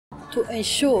to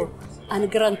ensure and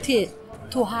guarantee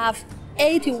to have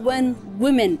 81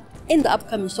 women in the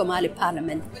upcoming Somali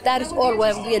Parliament. That is all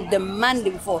what we are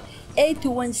demanding for,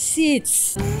 81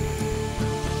 seats.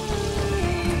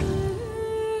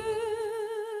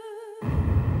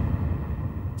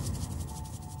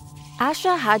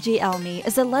 Asha Haji Elmi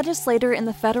is a legislator in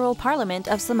the Federal Parliament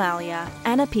of Somalia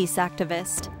and a peace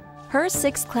activist. Her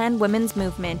Six Clan Women's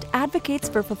Movement advocates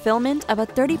for fulfillment of a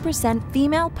 30%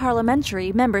 female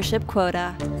parliamentary membership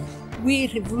quota. We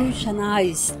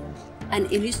revolutionized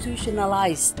and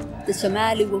institutionalized the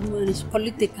Somali women's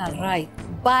political right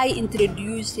by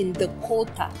introducing the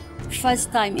quota,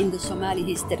 first time in the Somali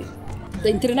history. The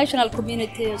international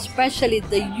community, especially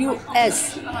the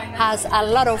US, has a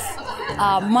lot of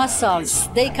muscles.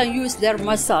 They can use their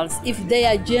muscles if they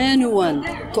are genuine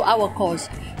to our cause.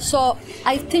 So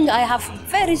I think I have a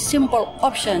very simple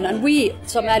option, and we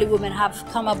Somali women have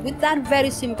come up with that very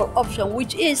simple option,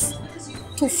 which is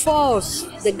to force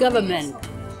the government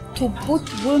to put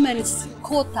women's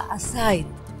quota aside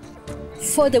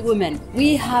for the women.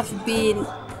 We have been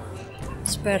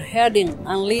spearheading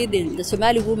and leading the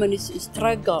Somali women's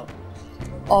struggle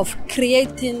of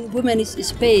creating women's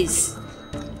space,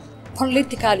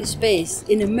 political space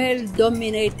in a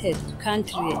male-dominated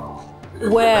country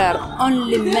where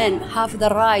only men have the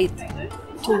right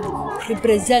to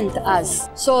represent us.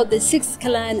 So the Sixth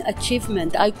Clan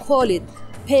achievement, I call it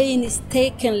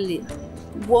painstakingly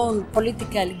won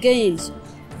political gains,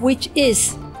 which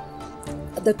is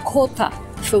the quota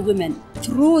for women.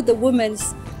 Through the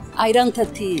women's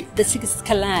identity, the Sixth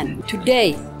Clan,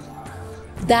 today,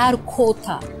 that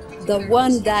quota, the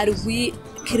one that we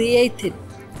created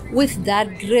with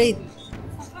that great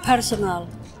personal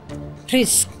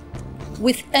risk,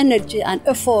 with energy and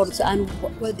efforts, and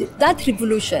that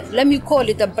revolution, let me call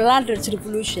it a bloodless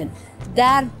revolution,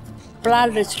 that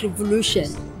bloodless revolution,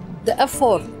 the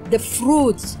effort, the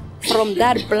fruits from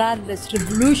that bloodless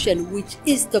revolution, which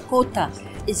is the quota,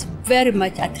 is very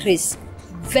much at risk,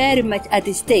 very much at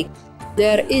stake.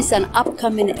 There is an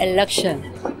upcoming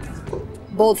election,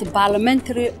 both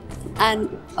parliamentary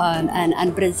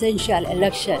and presidential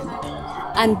election.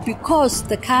 And because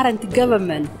the current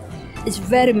government is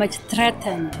very much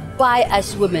threatened by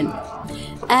us women,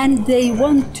 and they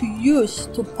want to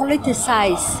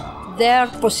politicize their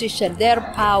position, their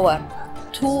power,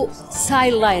 to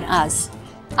sideline us.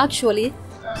 Actually,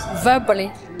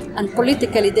 verbally and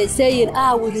politically, they're saying,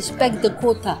 we respect the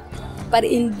quota. But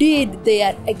indeed, they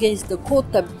are against the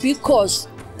quota because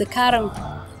the current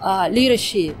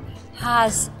leadership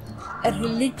has a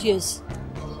religious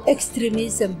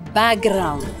extremism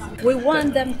background. We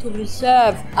want them to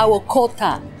reserve our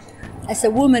quota as a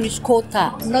women's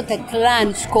quota, not a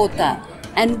clan's quota,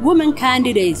 and women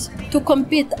candidates to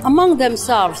compete among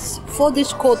themselves for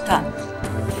this quota.